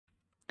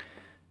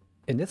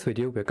In this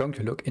video, we're going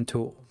to look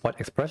into what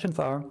expressions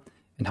are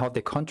and how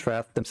they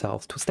contrast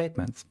themselves to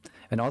statements.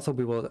 And also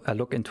we will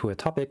look into a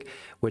topic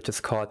which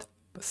is called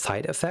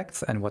side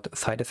effects and what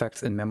side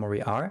effects in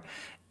memory are.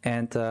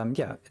 And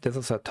yeah, this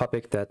is a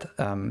topic that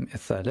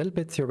is a little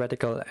bit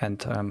theoretical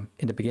and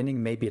in the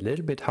beginning maybe a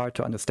little bit hard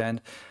to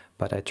understand,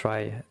 but I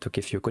try to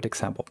give you a good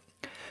example.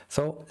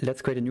 So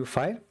let's create a new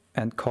file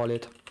and call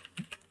it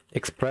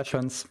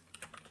expressions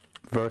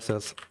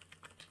versus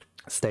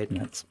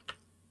statements.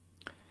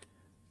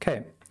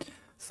 Okay,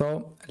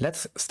 so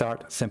let's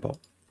start simple.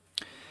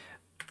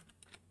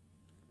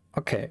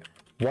 Okay,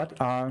 what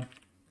are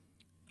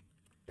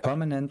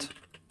permanent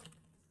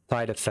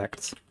side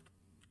effects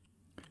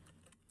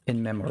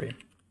in memory?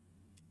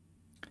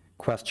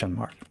 Question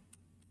mark.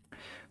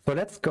 So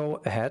let's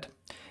go ahead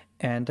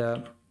and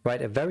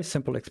write a very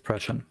simple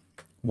expression,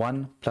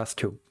 1 plus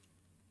 2.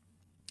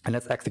 And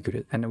let's execute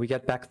it, and we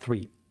get back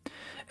 3.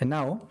 And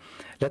now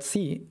let's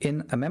see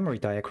in a memory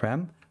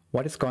diagram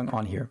what is going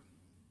on here.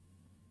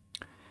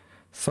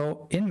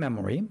 So in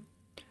memory,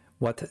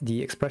 what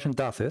the expression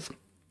does is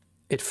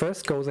it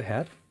first goes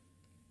ahead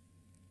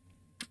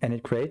and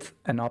it creates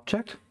an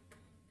object,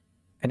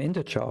 an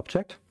integer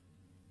object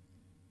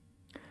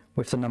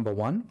with the number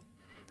 1,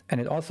 and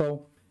it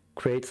also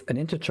creates an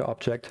integer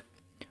object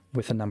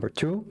with the number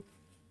 2.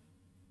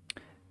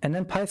 And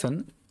then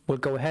Python will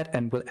go ahead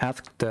and will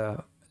ask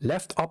the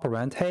left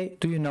operand, hey,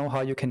 do you know how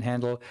you can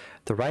handle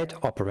the right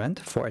operand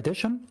for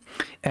addition?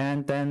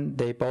 And then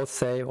they both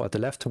say, or the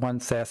left one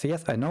says,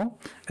 yes, I know.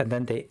 And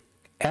then they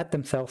add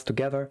themselves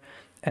together.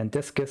 And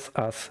this gives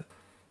us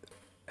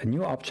a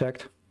new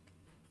object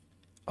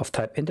of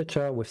type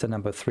integer with the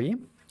number 3.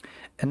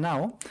 And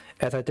now,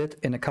 as I did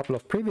in a couple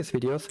of previous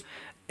videos,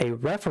 a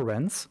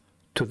reference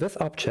to this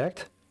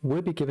object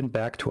will be given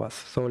back to us.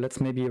 So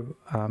let's maybe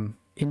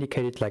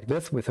indicate it like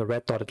this with a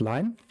red dotted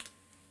line.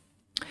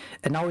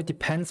 And now it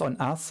depends on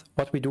us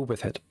what we do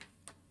with it.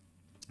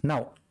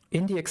 Now,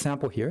 in the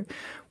example here,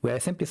 where I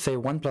simply say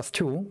 1 plus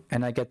 2,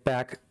 and I get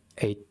back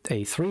a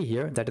 3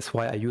 here, that is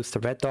why I use the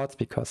red dots,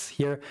 because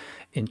here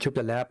in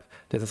Jupyter Lab,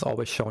 this is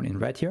always shown in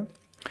red here.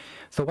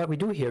 So what we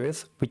do here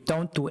is we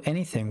don't do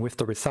anything with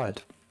the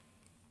result.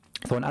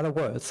 So in other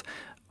words,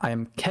 I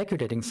am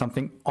calculating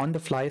something on the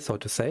fly, so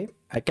to say.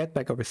 I get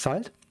back a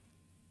result,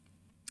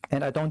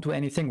 and I don't do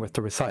anything with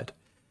the result.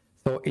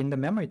 So in the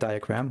memory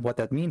diagram, what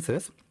that means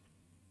is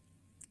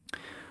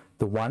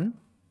the 1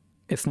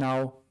 is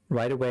now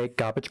right away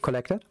garbage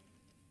collected.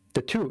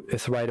 The 2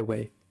 is right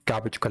away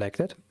garbage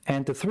collected.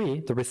 And the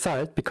 3, the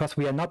result, because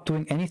we are not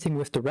doing anything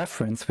with the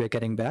reference we're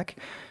getting back,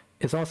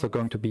 is also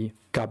going to be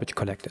garbage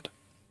collected.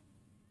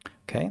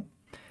 Okay?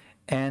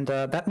 And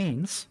that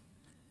means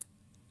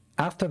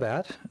after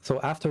that, so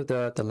after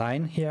the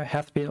line here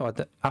has been, or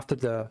after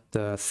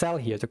the cell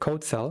here, the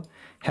code cell,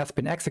 has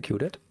been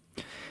executed,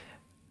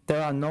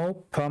 there are no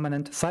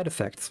permanent side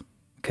effects.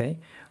 Okay?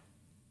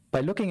 By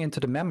looking into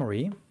the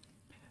memory,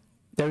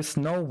 there is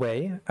no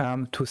way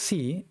to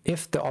see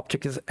if the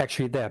object is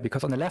actually there,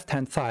 because on the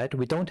left-hand side,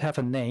 we don't have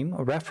a name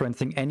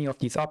referencing any of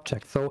these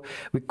objects. So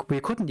we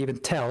couldn't even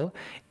tell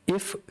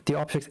if the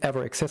objects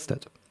ever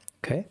existed.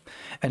 Okay?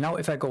 And now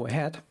if I go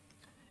ahead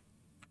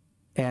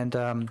and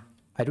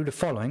I do the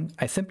following,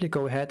 I simply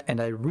go ahead and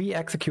I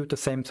re-execute the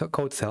same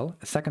code cell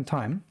a second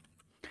time.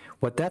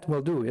 What that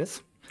will do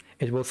is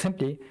it will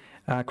simply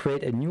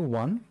create a new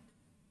one,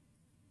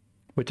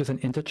 which is an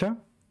integer.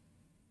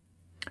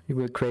 We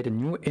will create a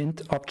new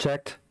int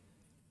object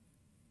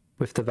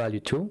with the value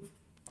 2.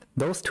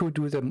 Those two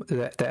do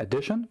the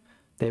addition.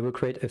 They will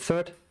create a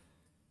third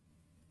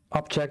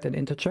object, an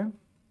integer.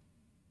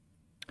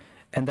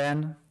 And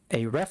then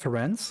a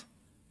reference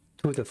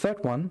to the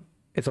third one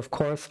is of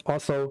course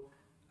also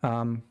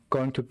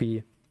going to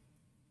be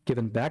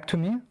given back to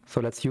me.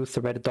 So let's use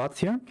the red dots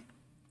here.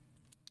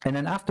 And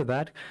then after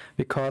that,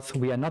 because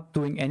we are not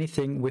doing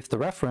anything with the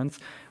reference,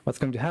 what's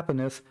going to happen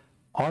is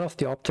all of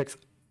the objects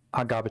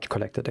are garbage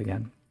collected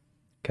again.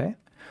 Okay?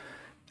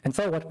 And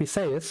so what we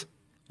say is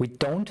we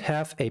don't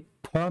have a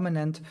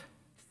permanent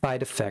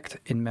side effect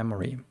in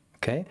memory.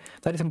 Okay?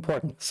 That is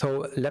important.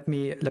 So let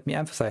me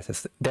emphasize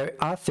this. There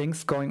are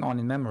things going on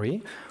in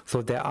memory.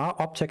 So there are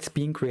objects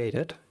being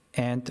created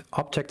and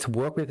objects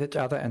work with each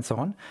other and so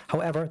on.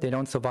 However, they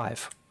don't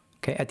survive.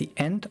 Okay? At the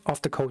end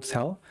of the code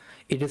cell,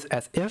 it is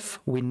as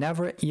if we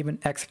never even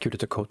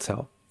executed the code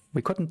cell.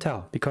 We couldn't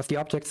tell because the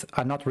objects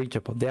are not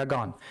reachable. They are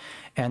gone.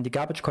 And the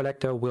garbage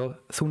collector will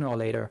sooner or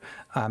later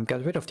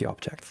get rid of the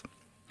objects.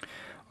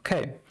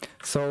 Okay,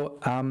 so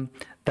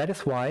that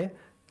is why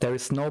there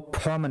is no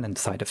permanent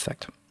side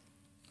effect.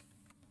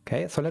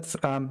 Okay, so let's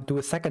do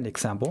a second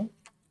example.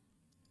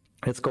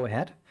 Let's go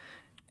ahead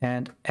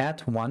and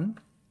add 1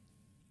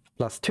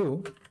 plus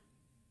 2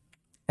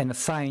 and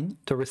assign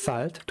the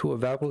result to a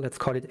variable, let's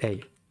call it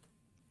a.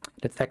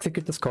 Let's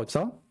execute this code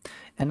cell.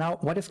 And now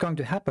what is going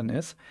to happen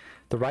is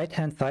the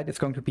right-hand side is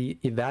going to be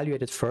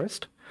evaluated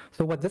first.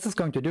 So what this is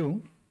going to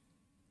do,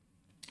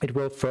 it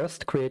will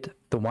first create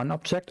the 1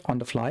 object on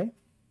the fly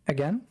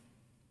again.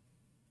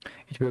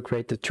 It will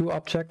create the 2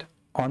 object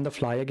on the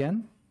fly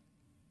again.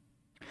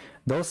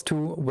 Those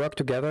two work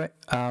together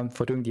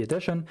for doing the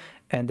addition,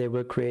 and they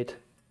will create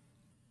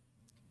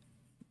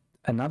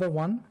another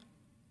one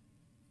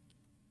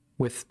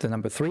with the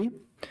number 3.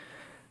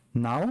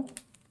 Now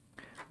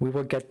we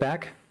will get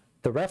back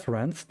the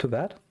reference to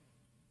that.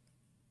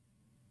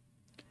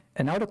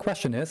 And now the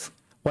question is,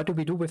 what do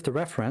we do with the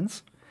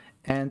reference?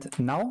 And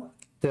now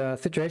the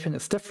situation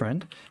is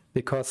different,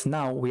 because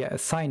now we are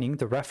assigning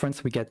the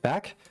reference we get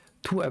back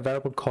to a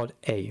variable called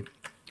a.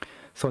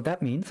 So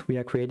that means we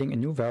are creating a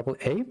new variable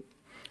a,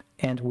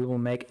 and we will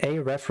make a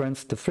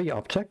reference the 3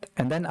 object,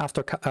 and then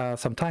after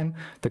some time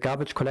the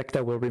garbage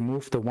collector will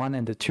remove the 1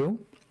 and the 2,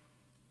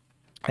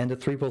 and the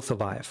 3 will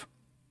survive.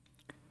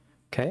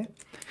 Okay,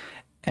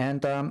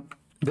 and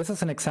this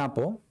is an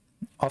example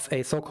of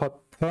a so-called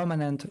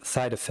permanent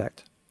side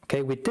effect.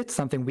 Okay, we did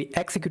something, we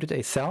executed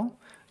a cell,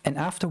 and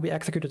after we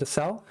executed a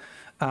cell,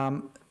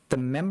 the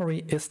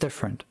memory is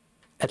different,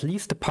 at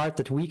least the part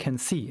that we can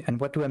see. And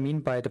what do I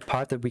mean by the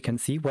part that we can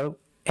see? Well,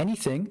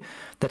 anything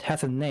that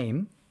has a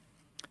name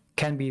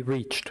can be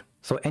reached.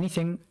 So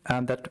anything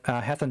that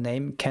has a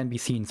name can be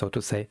seen, so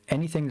to say.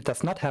 Anything that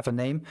does not have a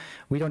name,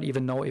 we don't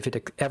even know if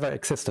it ever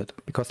existed,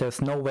 because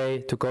there's no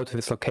way to go to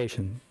this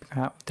location.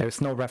 There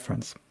is no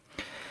reference.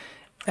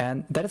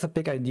 And that is a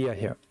big idea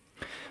here.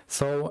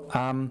 So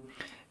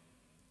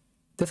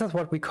this is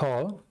what we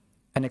call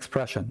an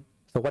expression.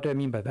 So what do I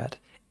mean by that?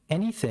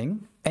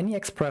 Anything, any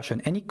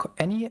expression,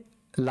 any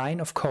line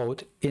of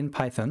code in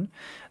Python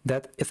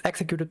that is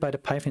executed by the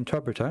Python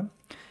interpreter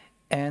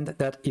and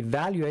that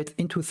evaluates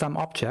into some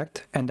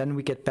object, and then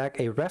we get back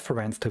a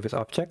reference to this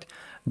object,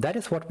 that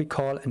is what we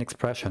call an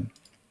expression.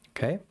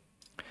 Okay?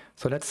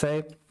 So let's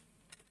say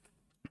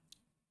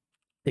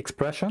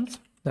expressions,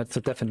 that's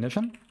the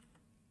definition,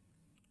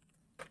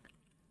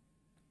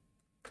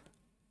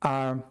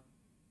 are,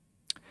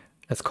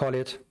 let's call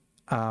it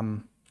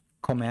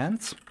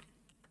commands,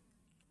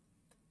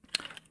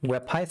 where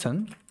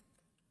Python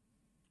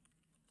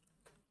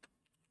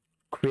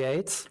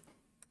creates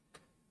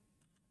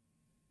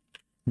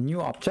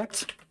new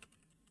objects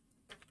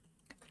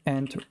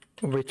and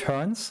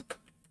returns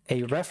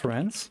a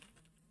reference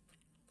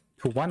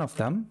to one of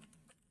them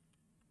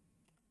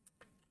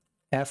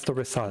as the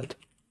result.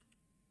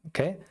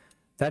 Okay,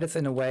 that is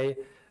in a way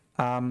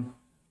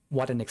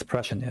what an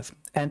expression is.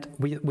 And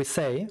we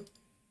say,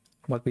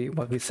 what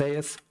we say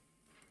is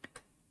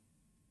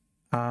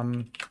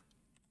an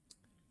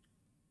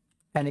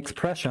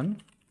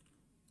expression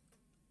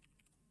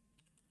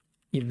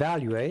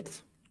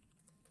evaluates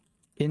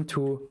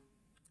into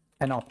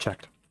an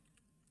object.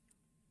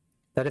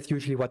 That is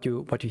usually what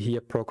you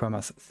hear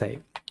programmers say.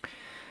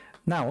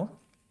 Now,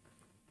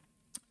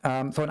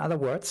 so in other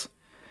words,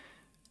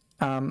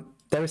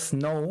 there is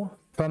no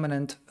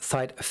permanent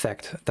side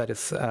effect that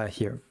is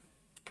here.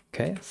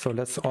 Okay, so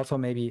let's also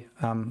maybe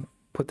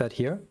put that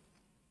here.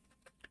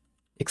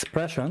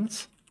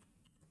 Expressions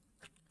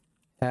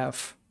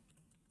have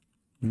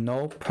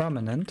no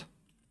permanent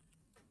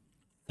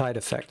side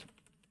effect.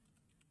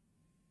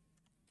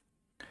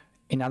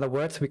 In other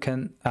words, we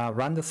can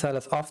run the cell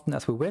as often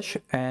as we wish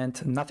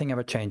and nothing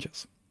ever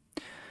changes.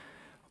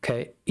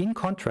 Okay, in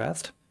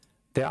contrast,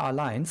 there are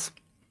lines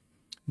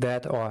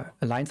that, or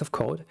lines of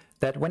code,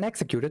 that when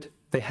executed,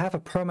 they have a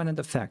permanent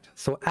effect.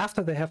 So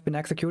after they have been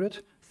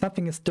executed,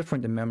 something is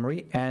different in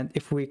memory, and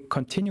if we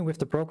continue with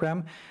the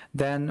program,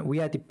 then we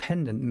are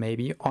dependent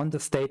maybe on the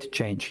state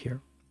change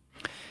here.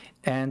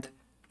 And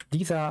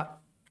these are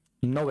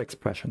no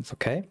expressions,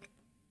 okay?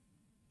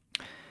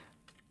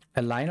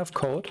 A line of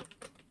code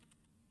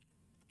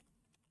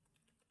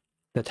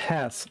that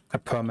has a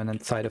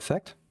permanent side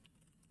effect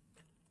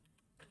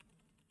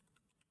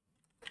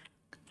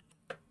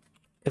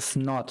is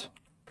not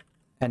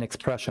an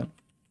expression.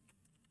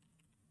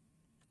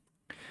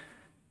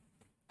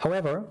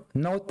 However,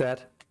 note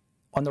that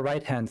on the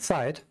right-hand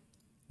side,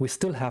 we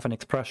still have an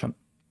expression.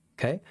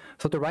 Okay,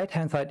 so the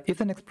right-hand side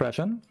is an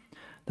expression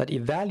that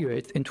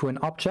evaluates into an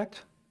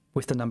object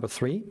with the number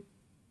 3,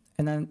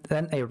 and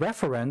then a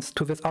reference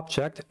to this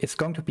object is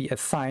going to be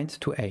assigned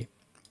to A.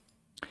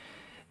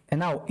 And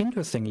now,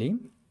 interestingly,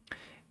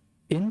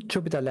 in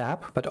Jupyter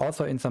Lab, but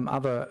also in some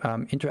other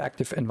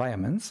interactive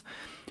environments,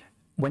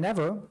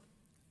 whenever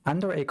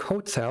under a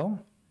code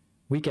cell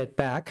we get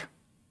back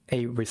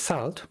a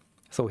result,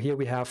 so here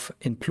we have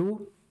in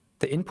blue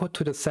the input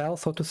to the cell,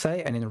 so to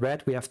say, and in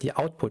red we have the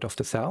output of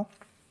the cell.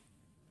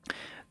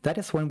 That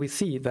is when we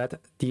see that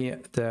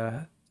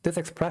this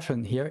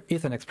expression here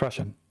is an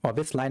expression, or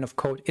this line of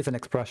code is an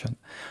expression,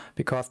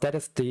 because that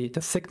is the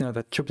signal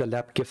that Jupyter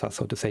Lab gives us,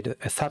 so to say,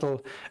 a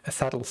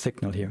subtle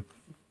signal here.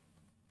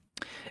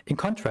 In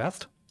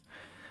contrast,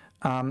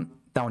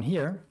 down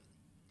here,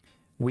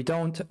 we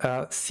don't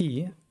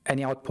see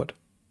any output,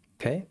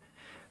 okay?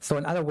 So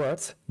in other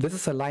words, this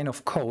is a line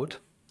of code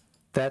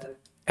that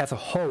as a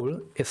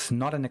whole is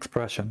not an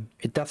expression.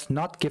 It does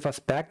not give us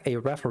back a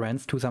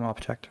reference to some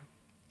object.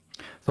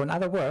 So in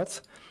other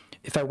words,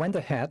 if I went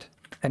ahead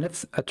and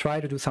let's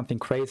try to do something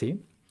crazy,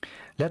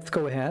 let's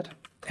go ahead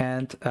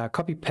and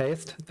copy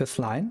paste this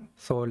line.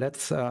 So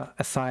let's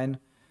assign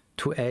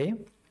to A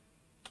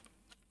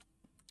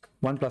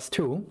 1 plus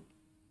 2.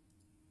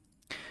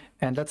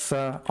 And let's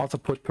also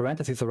put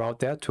parentheses around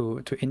there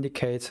to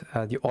indicate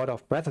the order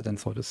of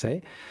precedence, so to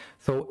say.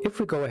 So if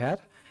we go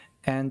ahead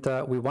and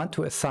we want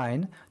to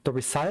assign the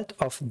result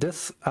of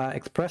this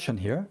expression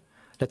here,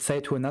 let's say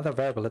to another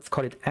variable, let's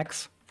call it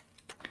x,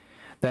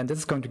 then this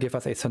is going to give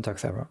us a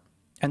syntax error.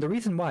 And the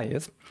reason why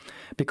is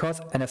because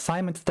an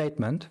assignment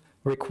statement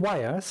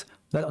requires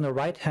that on the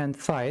right-hand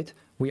side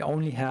we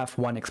only have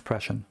one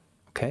expression,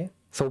 okay?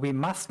 So we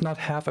must not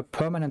have a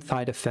permanent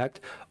side effect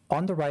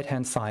on the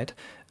right-hand side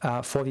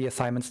for the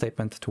assignment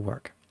statement to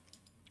work.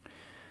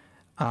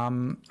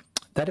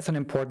 That is an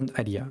important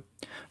idea.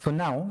 So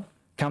now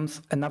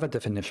comes another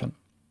definition.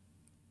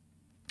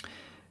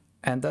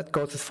 And that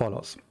goes as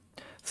follows.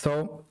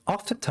 So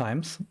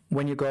oftentimes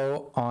when you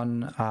go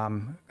on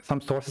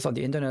some sources on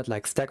the internet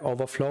like Stack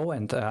Overflow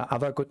and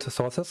other good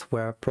sources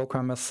where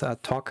programmers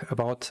talk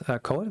about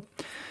code,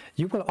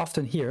 you will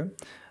often hear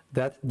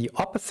that the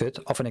opposite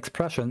of an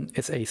expression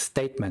is a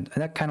statement.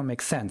 And that kind of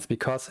makes sense,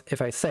 because if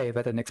I say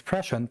that an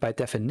expression by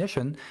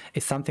definition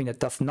is something that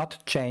does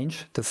not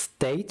change the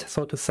state,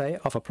 so to say,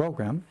 of a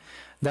program,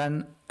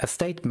 then a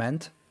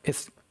statement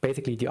is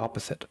basically the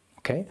opposite,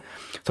 okay?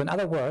 So in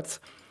other words,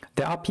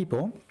 there are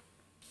people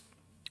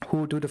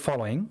who do the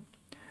following.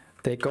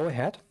 They go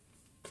ahead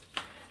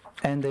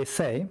and they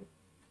say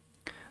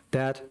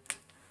that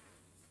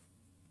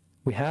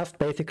we have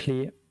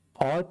basically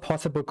all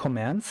possible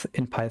commands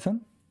in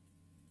Python.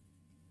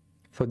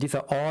 So these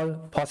are all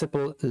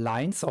possible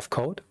lines of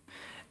code,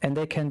 and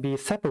they can be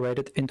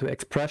separated into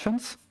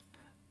expressions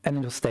and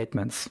into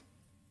statements.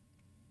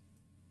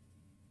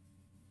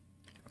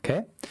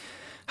 Okay?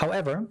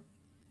 However,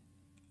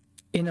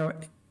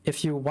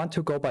 if you want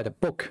to go by the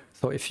book,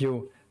 so if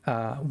you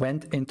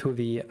went into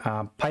the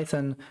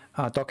Python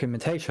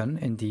documentation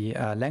in the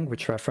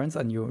language reference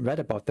and you read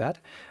about that,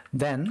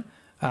 then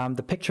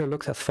the picture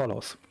looks as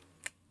follows.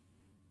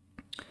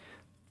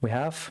 We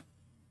have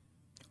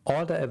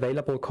all the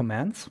available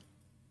commands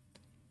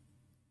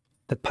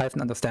that Python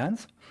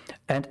understands,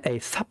 and a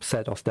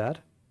subset of that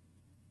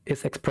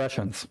is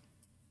expressions.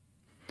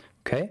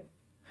 Okay,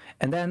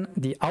 and then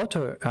the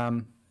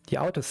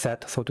outer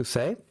set, so to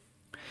say,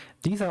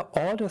 these are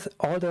all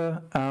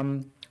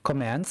the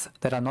commands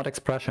that are not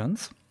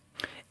expressions.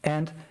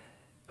 And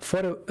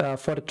for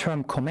the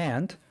term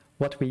command,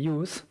 what we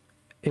use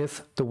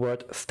is the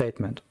word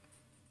statement.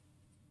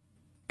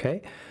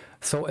 Okay,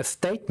 so a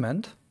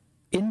statement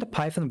in the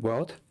Python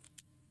world,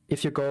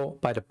 if you go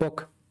by the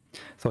book,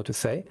 so to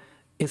say,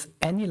 is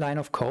any line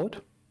of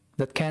code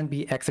that can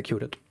be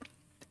executed.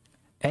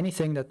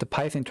 Anything that the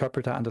Python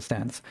interpreter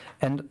understands.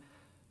 And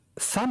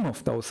some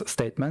of those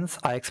statements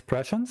are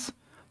expressions,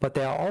 but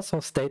there are also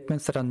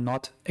statements that are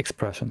not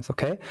expressions,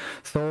 okay?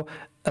 So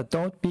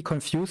don't be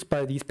confused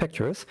by these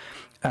pictures.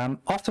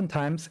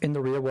 Oftentimes in the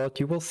real world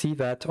you will see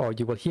that, or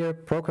you will hear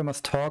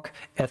programmers talk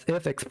as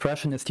if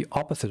expression is the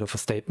opposite of a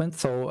statement.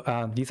 So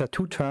these are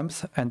two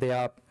terms and they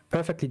are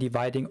perfectly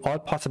dividing all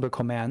possible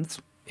commands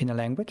in a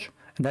language.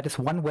 And that is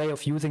one way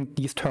of using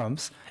these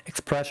terms,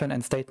 expression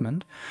and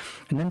statement.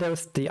 And then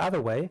there's the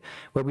other way,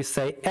 where we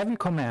say every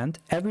command,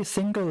 every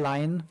single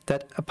line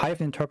that a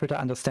Python interpreter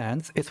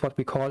understands is what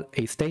we call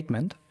a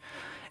statement.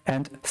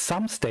 And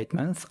some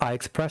statements are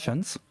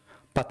expressions,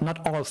 but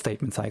not all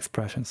statements are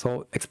expressions.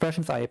 So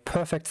expressions are a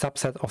perfect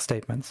subset of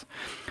statements.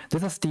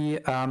 This is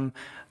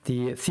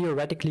the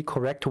theoretically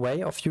correct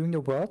way of viewing the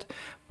world.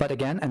 But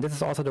again, and this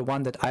is also the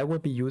one that I will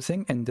be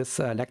using in this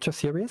lecture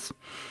series.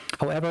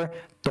 However,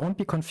 don't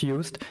be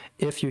confused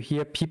if you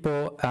hear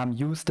people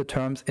use the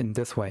terms in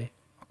this way.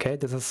 Okay,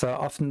 this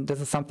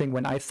is something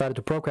when I started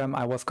to program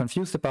I was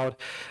confused about,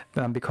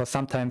 because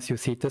sometimes you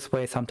see it this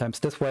way, sometimes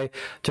this way.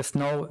 Just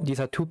know these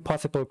are two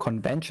possible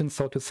conventions,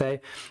 so to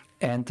say,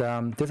 and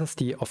this is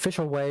the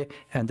official way,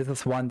 and this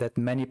is one that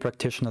many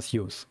practitioners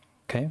use.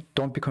 Okay,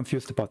 don't be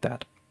confused about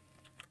that.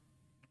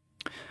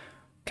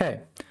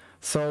 Okay,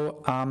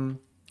 so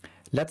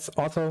let's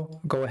also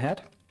go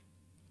ahead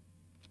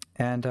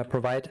and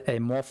provide a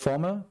more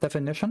formal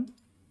definition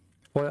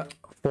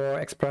for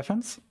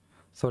expressions.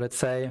 So let's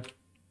say,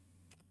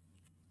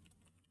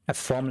 as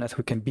formal as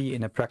we can be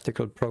in a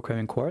practical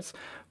programming course.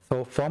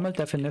 So formal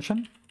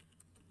definition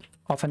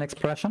of an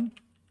expression.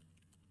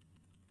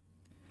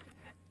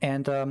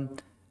 And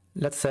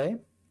let's say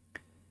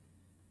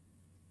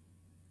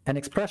an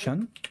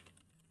expression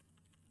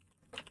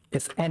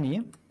is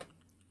any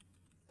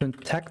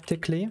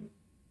syntactically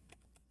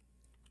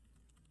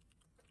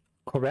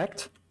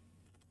correct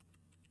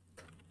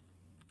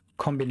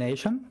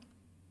combination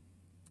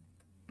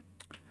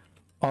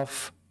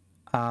of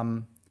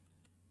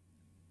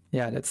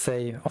let's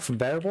say of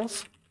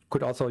variables.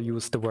 Could also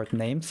use the word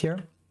names here.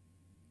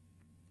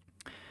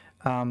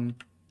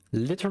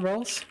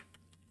 Literals.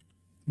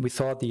 We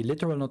saw the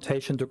literal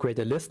notation to create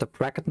a list, the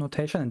bracket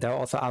notation, and there are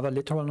also other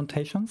literal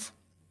notations.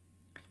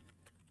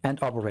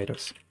 And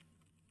operators.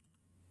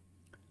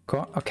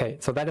 Cool. Okay,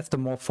 so that is the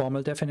more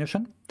formal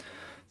definition.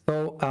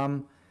 So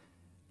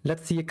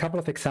let's see a couple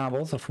of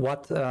examples of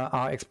what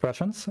are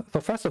expressions. So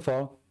first of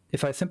all,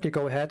 if I simply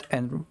go ahead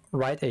and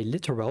write a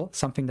literal,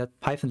 something that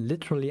Python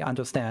literally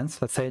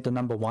understands, let's say the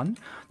number 1,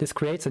 this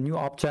creates a new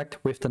object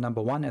with the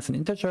number 1 as an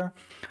integer.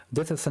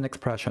 This is an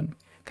expression,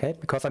 okay,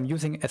 because I'm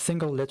using a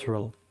single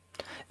literal.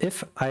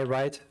 If I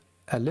write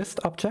a list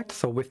object,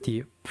 so with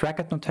the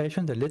bracket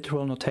notation, the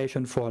literal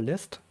notation for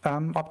list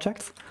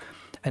objects,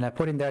 and I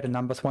put in there the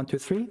numbers 1, 2,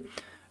 3,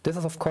 this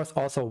is of course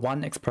also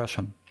one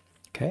expression,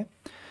 okay.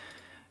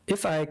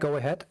 If I go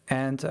ahead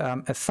and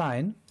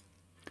assign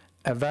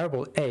a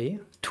variable a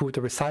to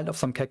the result of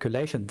some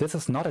calculation, this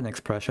is not an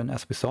expression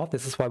as we saw.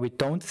 This is why we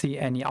don't see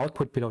any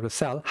output below the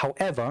cell.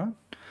 However,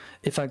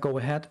 if I go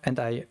ahead and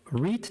I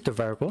read the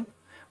variable,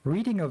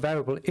 reading a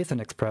variable is an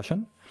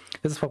expression.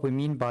 This is what we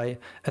mean by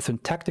a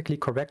syntactically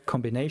correct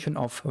combination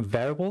of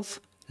variables,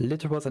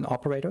 literals, and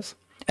operators.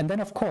 And then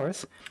of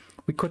course,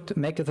 we could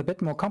make this a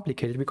bit more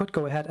complicated. We could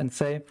go ahead and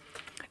say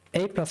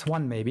a plus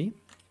 1 maybe.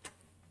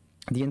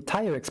 The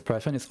entire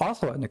expression is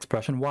also an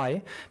expression.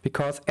 Why?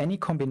 Because any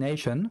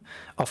combination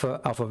of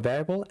a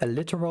variable, a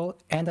literal,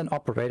 and an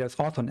operator is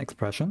also an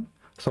expression.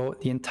 So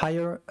the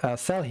entire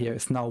cell here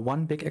is now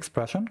one big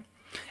expression.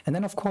 And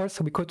then, of course,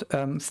 we could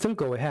still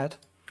go ahead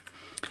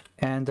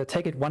and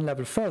take it one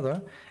level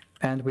further.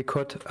 And we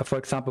could, for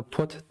example,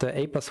 put the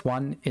a plus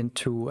 1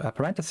 into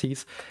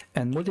parentheses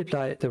and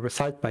multiply the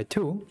result by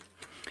 2.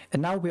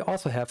 And now we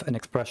also have an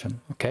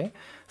expression, okay?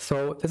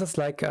 So this is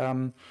like,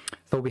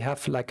 so we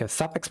have like a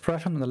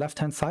sub-expression on the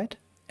left-hand side,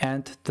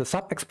 and the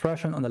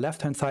sub-expression on the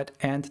left-hand side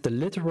and the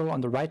literal on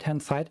the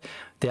right-hand side,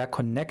 they are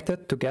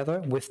connected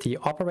together with the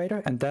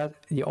operator, and that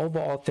the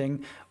overall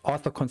thing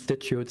also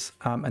constitutes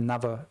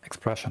another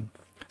expression.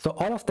 So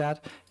all of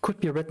that could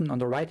be written on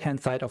the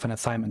right-hand side of an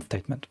assignment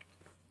statement,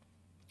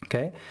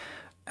 okay?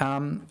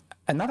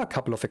 Another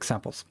couple of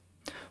examples.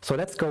 So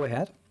let's go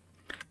ahead.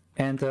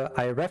 And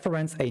I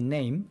reference a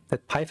name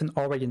that Python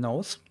already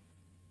knows,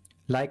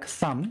 like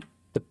sum,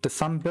 the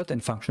sum built-in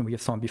function we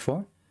have seen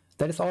before.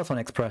 That is also an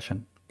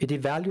expression. It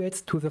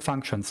evaluates to the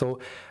function. So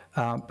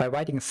by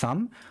writing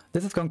sum,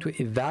 this is going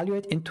to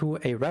evaluate into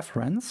a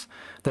reference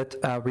that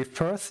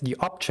refers the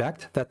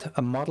object that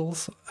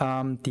models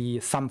the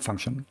sum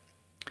function.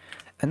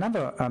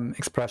 Another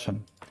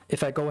expression,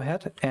 if I go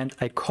ahead and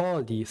I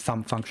call the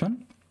sum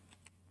function,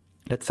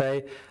 let's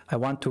say I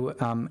want to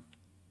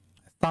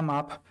sum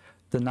up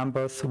the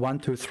numbers 1,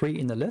 2, 3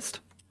 in the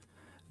list,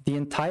 the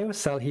entire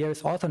cell here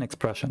is also an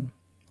expression,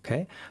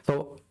 okay?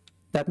 So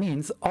that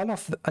means all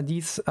of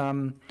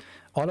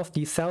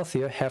these cells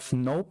here have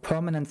no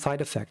permanent side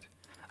effect.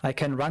 I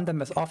can run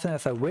them as often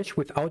as I wish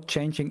without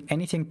changing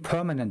anything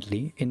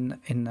permanently in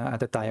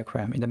the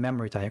diagram, in the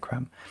memory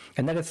diagram.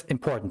 And that is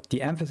important.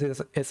 The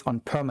emphasis is on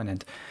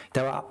permanent.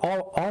 There are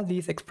all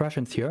these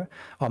expressions here,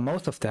 or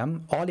most of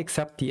them, all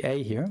except the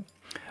A here.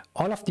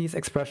 All of these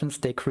expressions,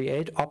 they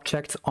create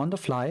objects on the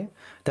fly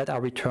that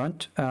are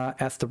returned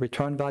as the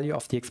return value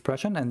of the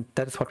expression, and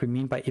that is what we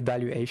mean by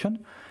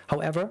evaluation.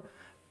 However,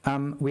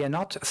 we are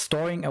not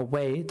storing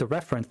away the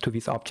reference to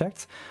these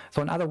objects.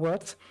 So in other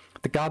words,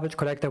 the garbage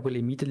collector will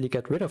immediately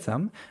get rid of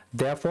them.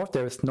 Therefore,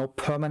 there is no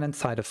permanent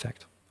side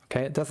effect.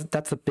 Okay,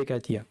 that's a big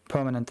idea,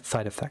 permanent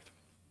side effect.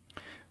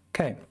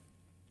 Okay,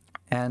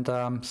 and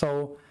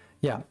so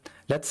yeah,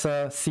 let's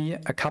see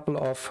a couple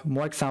of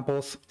more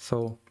examples.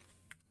 So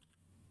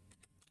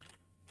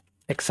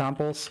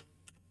examples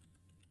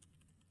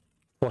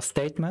for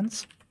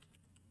statements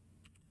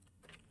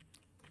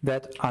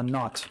that are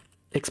not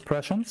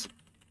expressions.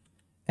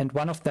 And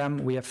one of them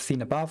we have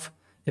seen above.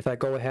 If I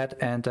go ahead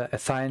and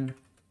assign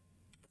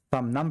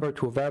some number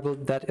to a variable,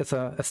 that is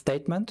a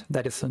statement,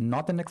 that is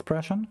not an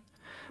expression.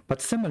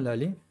 But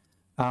similarly,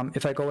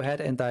 if I go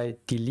ahead and I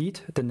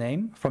delete the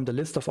name from the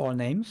list of all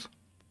names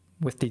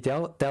with the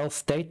del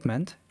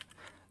statement,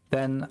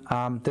 then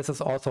this is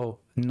also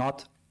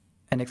not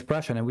an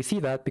expression. And we see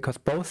that because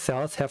both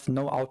cells have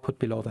no output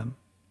below them.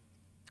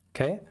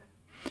 Okay?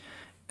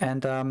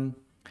 And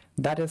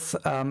that is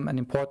an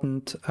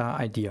important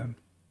idea.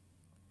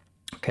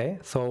 Okay,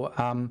 so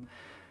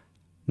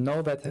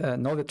know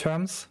the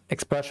terms,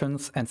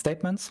 expressions, and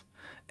statements,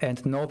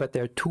 and know that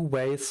there are two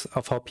ways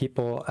of how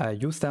people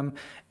use them.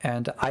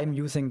 And I'm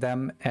using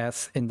them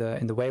as in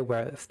the way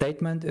where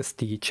statement is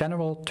the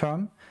general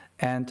term,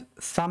 and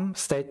some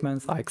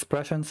statements are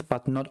expressions,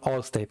 but not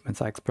all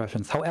statements are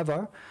expressions.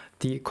 However,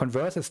 the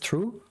converse is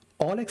true.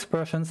 All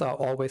expressions are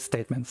always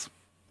statements.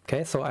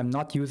 Okay, so I'm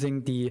not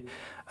using the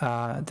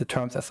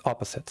terms as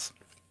opposites.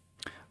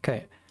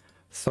 Okay,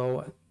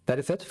 so that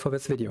is it for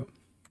this video.